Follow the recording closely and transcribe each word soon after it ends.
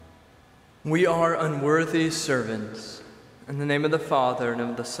We are unworthy servants. In the name of the Father, and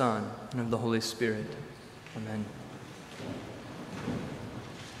of the Son, and of the Holy Spirit. Amen.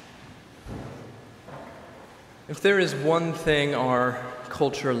 If there is one thing our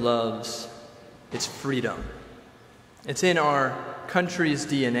culture loves, it's freedom. It's in our country's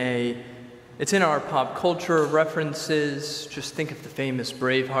DNA. It's in our pop culture references. Just think of the famous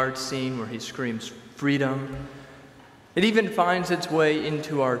Braveheart scene where he screams, "Freedom." It even finds its way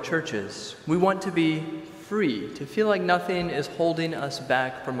into our churches. We want to be free, to feel like nothing is holding us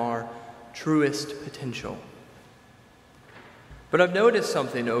back from our truest potential. But I've noticed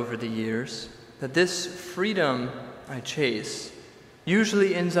something over the years, that this freedom I chase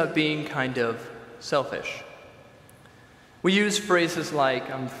usually ends up being kind of selfish. We use phrases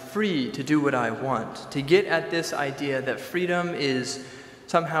like, "I'm free to do what I want," to get at this idea that freedom is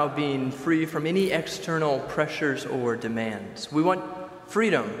somehow being free from any external pressures or demands. We want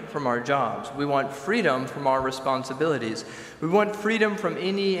freedom from our jobs. We want freedom from our responsibilities. We want freedom from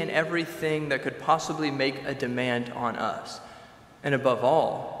any and everything that could possibly make a demand on us. And above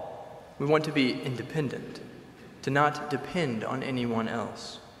all, we want to be independent, to not depend on anyone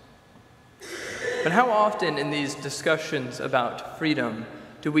else. But how often in these discussions about freedom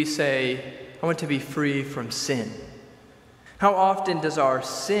do we say, "I want to be free from sin"? How often does our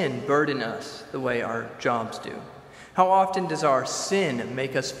sin burden us the way our jobs do? How often does our sin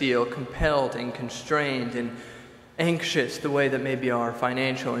make us feel compelled and constrained and anxious the way that maybe our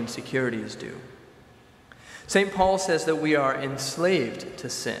financial insecurities do? St. Paul says that we are enslaved to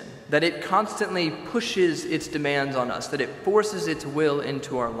sin, that it constantly pushes its demands on us, that it forces its will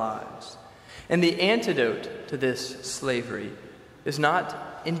into our lives. And the antidote to this slavery is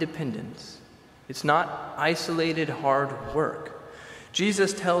not independence. It's not isolated hard work.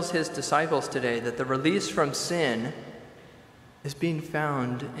 Jesus tells his disciples today that the release from sin is being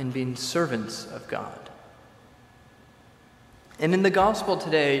found in being servants of God. And in the gospel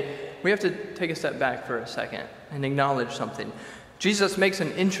today, we have to take a step back for a second and acknowledge something. Jesus makes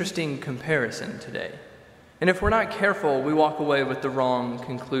an interesting comparison today. And if we're not careful, we walk away with the wrong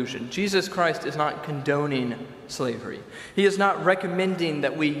conclusion. Jesus Christ is not condoning slavery. He is not recommending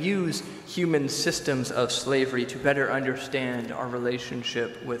that we use human systems of slavery to better understand our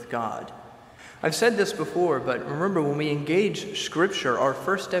relationship with God. I've said this before, but remember, when we engage Scripture, our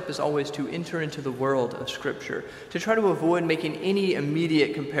first step is always to enter into the world of Scripture, to try to avoid making any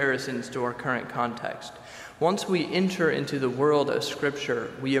immediate comparisons to our current context. Once we enter into the world of Scripture,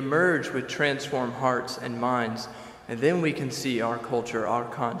 we emerge with transformed hearts and minds, and then we can see our culture, our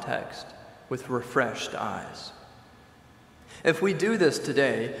context, with refreshed eyes. If we do this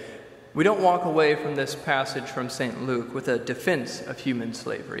today, we don't walk away from this passage from St. Luke with a defense of human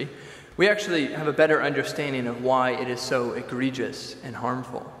slavery. We actually have a better understanding of why it is so egregious and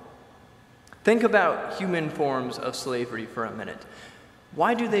harmful. Think about human forms of slavery for a minute.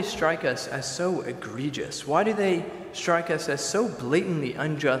 Why do they strike us as so egregious? Why do they strike us as so blatantly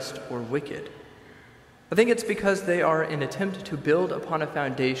unjust or wicked? I think it's because they are an attempt to build upon a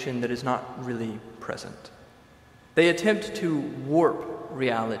foundation that is not really present. They attempt to warp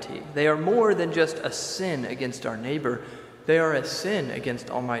reality. They are more than just a sin against our neighbor. They are a sin against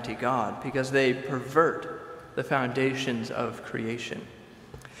Almighty God because they pervert the foundations of creation.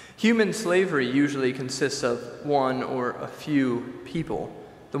 Human slavery usually consists of one or a few people,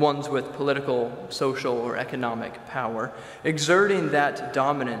 the ones with political, social, or economic power, exerting that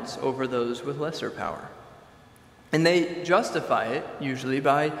dominance over those with lesser power. And they justify it usually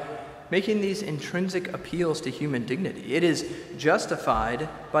by making these intrinsic appeals to human dignity. It is justified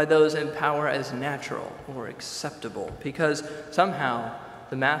by those in power as natural or acceptable because somehow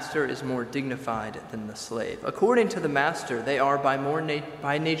the master is more dignified than the slave. According to the master, they are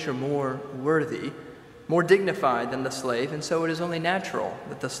by nature more worthy, more dignified than the slave, and so it is only natural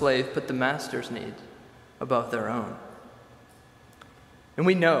that the slave put the master's needs above their own. And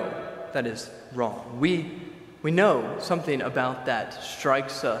we know that is wrong. We know something about that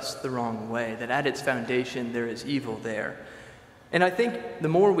strikes us the wrong way, that at its foundation there is evil there. And I think the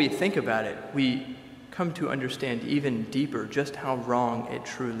more we think about it, we come to understand even deeper just how wrong it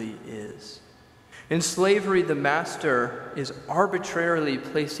truly is. In slavery, the master is arbitrarily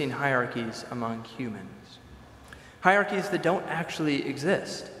placing hierarchies among humans. Hierarchies that don't actually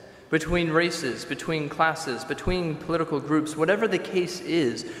exist. Between races, between classes, between political groups, whatever the case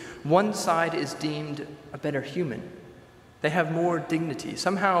is, one side is deemed a better human. They have more dignity.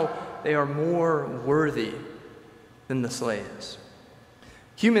 Somehow they are more worthy than the slaves.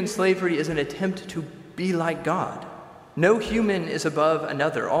 Human slavery is an attempt to be like God, No human is above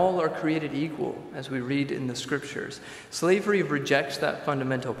another. All are created equal, as we read in the scriptures. Slavery rejects that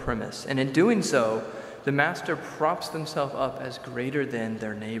fundamental premise, and in doing so, the master props themselves up as greater than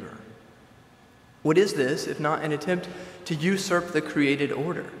their neighbor. What is this if not an attempt to usurp the created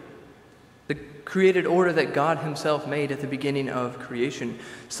order? The created order that God himself made at the beginning of creation.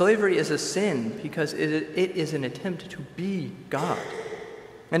 Slavery is a sin because it is an attempt to be God,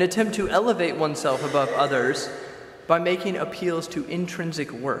 an attempt to elevate oneself above others by making appeals to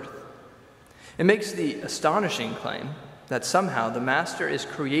intrinsic worth. It makes the astonishing claim that somehow the master is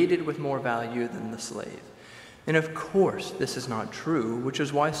created with more value than the slave. And of course, this is not true, which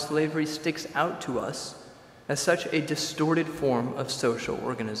is why slavery sticks out to us as such a distorted form of social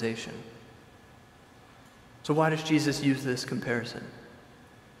organization. So why does Jesus use this comparison?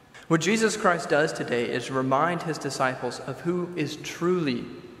 What Jesus Christ does today is remind his disciples of who is truly,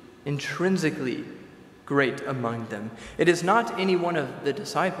 intrinsically great among them. It is not any one of the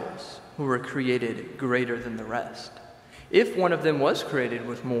disciples who were created greater than the rest. If one of them was created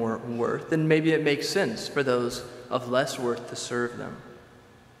with more worth, then maybe it makes sense for those of less worth to serve them.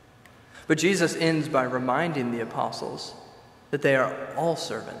 But Jesus ends by reminding the apostles that they are all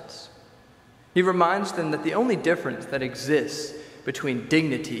servants. He reminds them that the only difference that exists between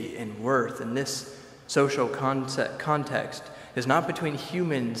dignity and worth in this social context is not between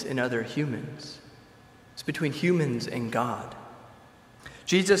humans and other humans. It's between humans and God.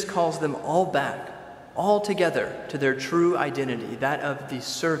 Jesus calls them all back, all together, to their true identity, that of the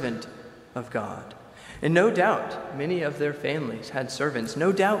servant of God. And no doubt many of their families had servants.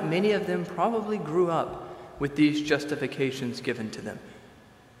 No doubt many of them probably grew up with these justifications given to them.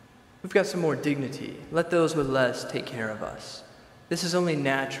 We've got some more dignity. Let those with less take care of us. This is only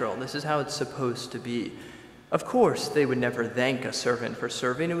natural. This is how it's supposed to be. Of course, they would never thank a servant for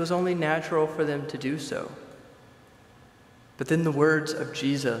serving. It was only natural for them to do so. But then the words of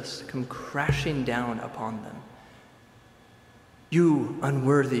Jesus come crashing down upon them. You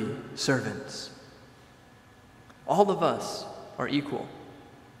unworthy servants. All of us are equal.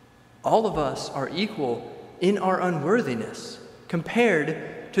 All of us are equal in our unworthiness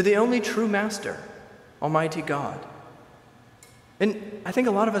compared to the only true master, Almighty God. And I think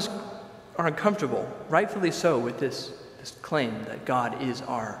a lot of us are uncomfortable, rightfully so, with this claim that God is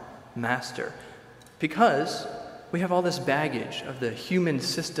our master, because we have all this baggage of the human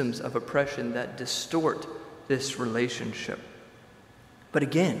systems of oppression that distort this relationship. But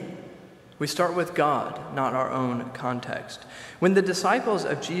again, we start with God, not our own context. When the disciples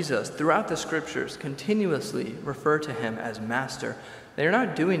of Jesus throughout the scriptures continuously refer to him as master, they are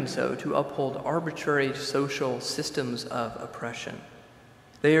not doing so to uphold arbitrary social systems of oppression.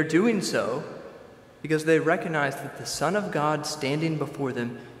 They are doing so because they recognize that the Son of God standing before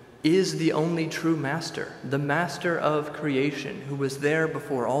them is the only true master, the master of creation, who was there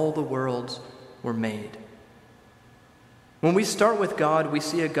before all the worlds were made. When we start with God, we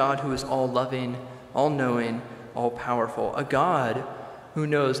see a God who is all-loving, all-knowing, all-powerful, a God who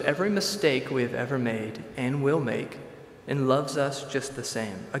knows every mistake we have ever made and will make, and loves us just the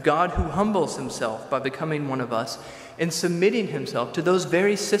same. A God who humbles himself by becoming one of us and submitting himself to those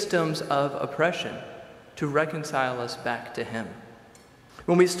very systems of oppression to reconcile us back to him.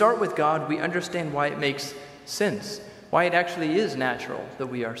 When we start with God, we understand why it makes sense, why it actually is natural that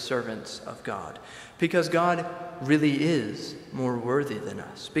we are servants of God. Because God really is more worthy than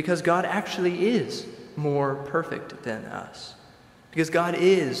us. Because God actually is more perfect than us. Because God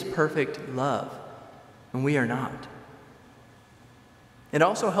is perfect love, and we are not. It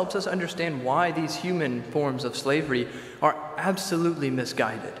also helps us understand why these human forms of slavery are absolutely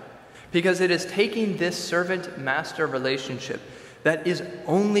misguided. Because it is taking this servant-master relationship that is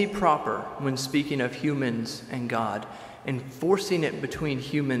only proper when speaking of humans and God, and forcing it between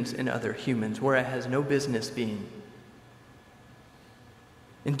humans and other humans, where it has no business being.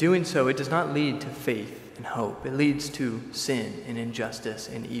 In doing so, it does not lead to faith and hope. It leads to sin and injustice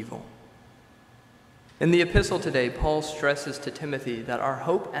and evil. In the epistle today, Paul stresses to Timothy that our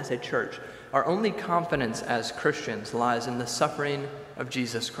hope as a church, our only confidence as Christians, lies in the suffering of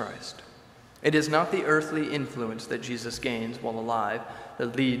Jesus Christ. It is not the earthly influence that Jesus gains while alive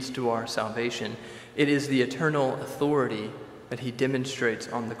that leads to our salvation. It is the eternal authority that he demonstrates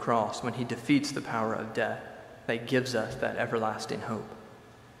on the cross when he defeats the power of death that gives us that everlasting hope.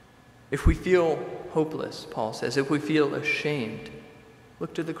 If we feel hopeless, Paul says, if we feel ashamed,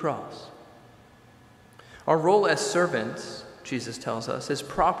 look to the cross. Our role as servants, Jesus tells us, is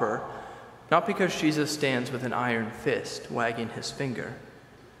proper, not because Jesus stands with an iron fist wagging his finger,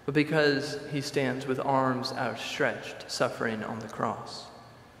 but because he stands with arms outstretched, suffering on the cross.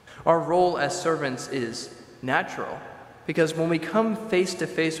 Our role as servants is natural Because when we come face to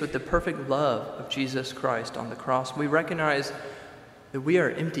face with the perfect love of Jesus Christ on the cross, we recognize that we are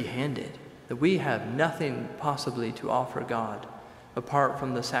empty-handed, that we have nothing possibly to offer God apart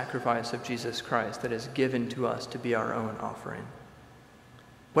from the sacrifice of Jesus Christ that is given to us to be our own offering.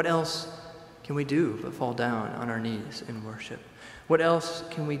 What else can we do but fall down on our knees in worship? What else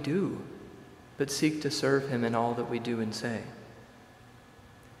can we do but seek to serve him in all that we do and say?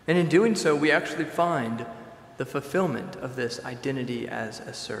 And in doing so, we actually find the fulfillment of this identity as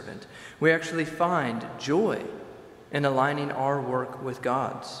a servant. We actually find joy in aligning our work with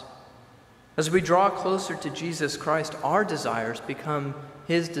God's. As we draw closer to Jesus Christ, our desires become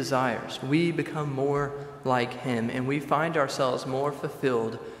his desires. We become more like him, and we find ourselves more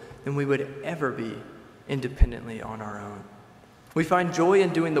fulfilled than we would ever be independently on our own. We find joy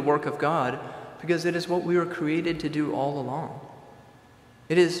in doing the work of God because it is what we were created to do all along.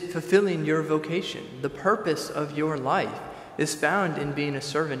 It is fulfilling your vocation. The purpose of your life is found in being a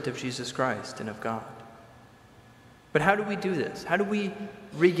servant of Jesus Christ and of God. But how do we do this? How do we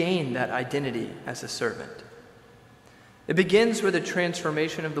regain that identity as a servant? It begins with a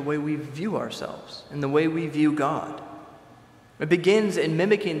transformation of the way we view ourselves and the way we view God. It begins in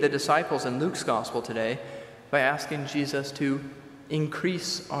mimicking the disciples in Luke's gospel today by asking Jesus to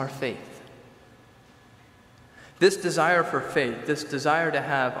increase our faith. This desire for faith, this desire to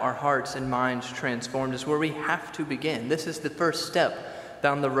have our hearts and minds transformed is where we have to begin. This is the first step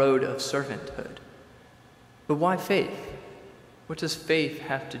down the road of servanthood. But why faith? What does faith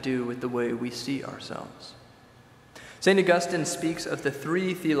have to do with the way we see ourselves? St. Augustine speaks of the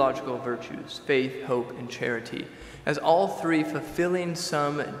three theological virtues, faith, hope, and charity, as all three fulfilling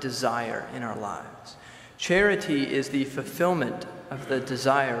some desire in our lives. Charity is the fulfillment of the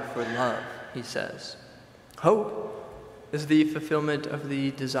desire for love, he says. Hope is the fulfillment of the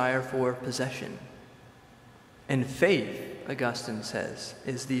desire for possession. And faith, Augustine says,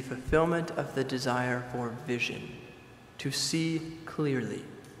 is the fulfillment of the desire for vision, to see clearly.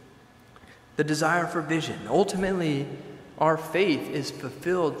 The desire for vision. Ultimately, our faith is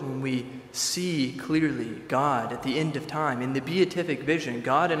fulfilled when we see clearly God at the end of time, in the beatific vision,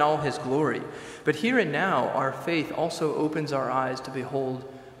 God in all his glory. But here and now, our faith also opens our eyes to behold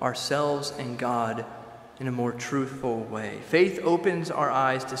ourselves and God in a more truthful way. Faith opens our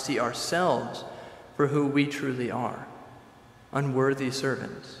eyes to see ourselves for who we truly are, unworthy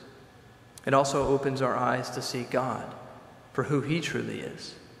servants. It also opens our eyes to see God for who he truly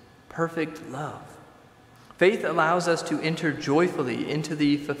is, perfect love. Faith allows us to enter joyfully into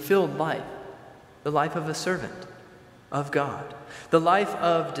the fulfilled life, the life of a servant of God. The life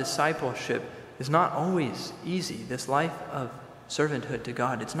of discipleship is not always easy. This life of servanthood to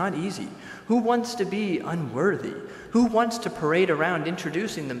God, it's not easy. Who wants to be unworthy? Who wants to parade around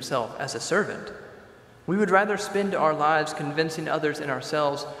introducing themselves as a servant? We would rather spend our lives convincing others and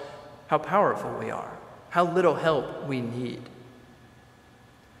ourselves how powerful we are, how little help we need.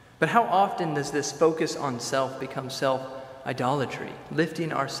 But how often does this focus on self become self-idolatry,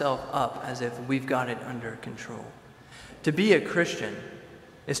 lifting ourselves up as if we've got it under control? To be a Christian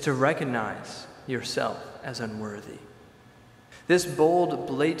is to recognize yourself as unworthy. This bold,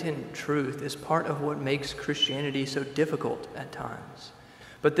 blatant truth is part of what makes Christianity so difficult at times.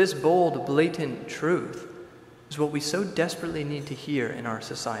 But this bold, blatant truth is what we so desperately need to hear in our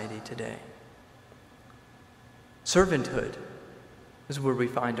society today. Servanthood is where we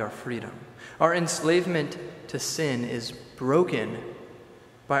find our freedom. Our enslavement to sin is broken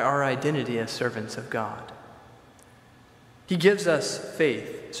by our identity as servants of God. He gives us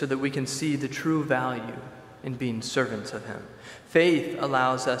faith so that we can see the true value in being servants of him. Faith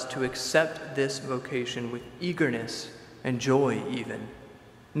allows us to accept this vocation with eagerness and joy even,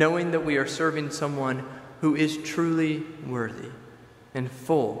 knowing that we are serving someone who is truly worthy and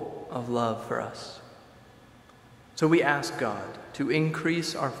full of love for us. So we ask God to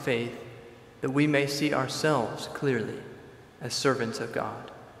increase our faith that we may see ourselves clearly as servants of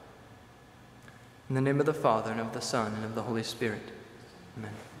God. In the name of the Father, and of the Son, and of the Holy Spirit.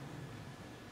 Amen.